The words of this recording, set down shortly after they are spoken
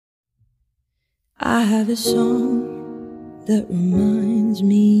I have a song that reminds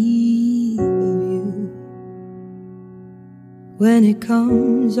me of you. When it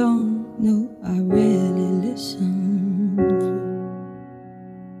comes on, no, I rarely listen through.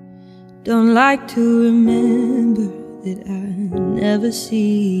 Don't like to remember that I never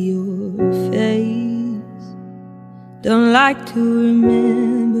see your face. Don't like to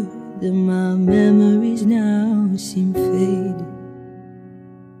remember that my memories now seem faded.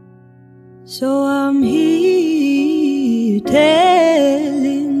 So I'm here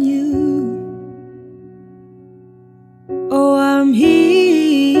telling you, oh, I'm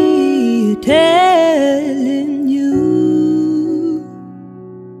here telling you,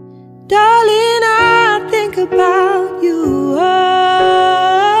 darling, I think about you,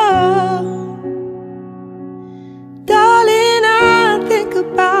 oh, darling, I think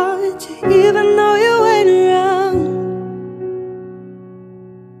about you even though you ain't around.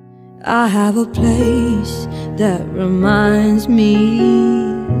 I have a place that reminds me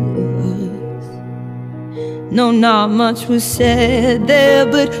of us. No, not much was said there,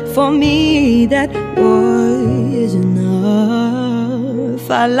 but for me that was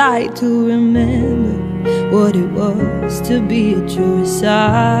enough. I like to remember what it was to be at your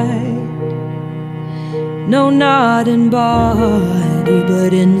side. No, not in body,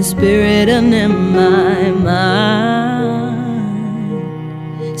 but in spirit and in my mind.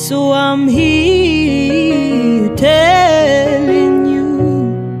 So I'm here telling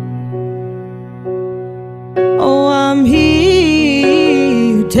you, oh, I'm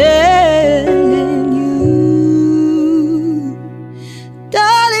here telling you,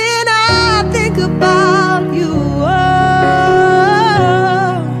 darling, I think about you, oh,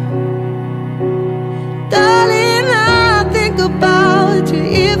 darling, I think about you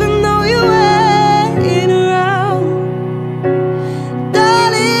even though you ain't around.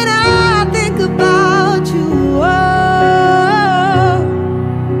 About you, oh,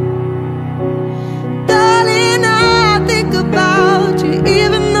 darling, I think about you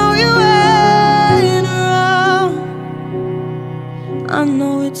even though you ain't around. I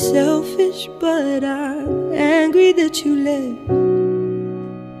know it's selfish, but I'm angry that you left.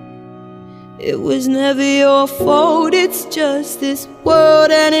 It was never your fault, it's just this world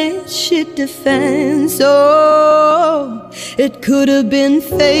and its shit defense. Oh, it could have been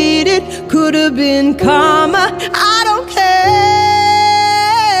fate, it could have been karma, I don't care.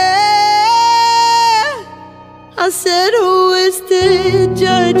 I said, who is the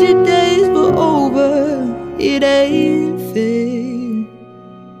judge? Your days were over, it ain't fair.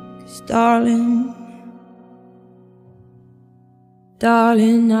 'Cause darling,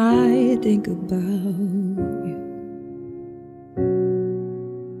 I think about you.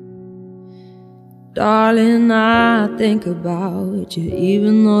 Darling, I think about you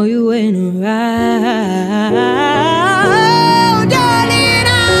even though you ain't around. Oh, darling,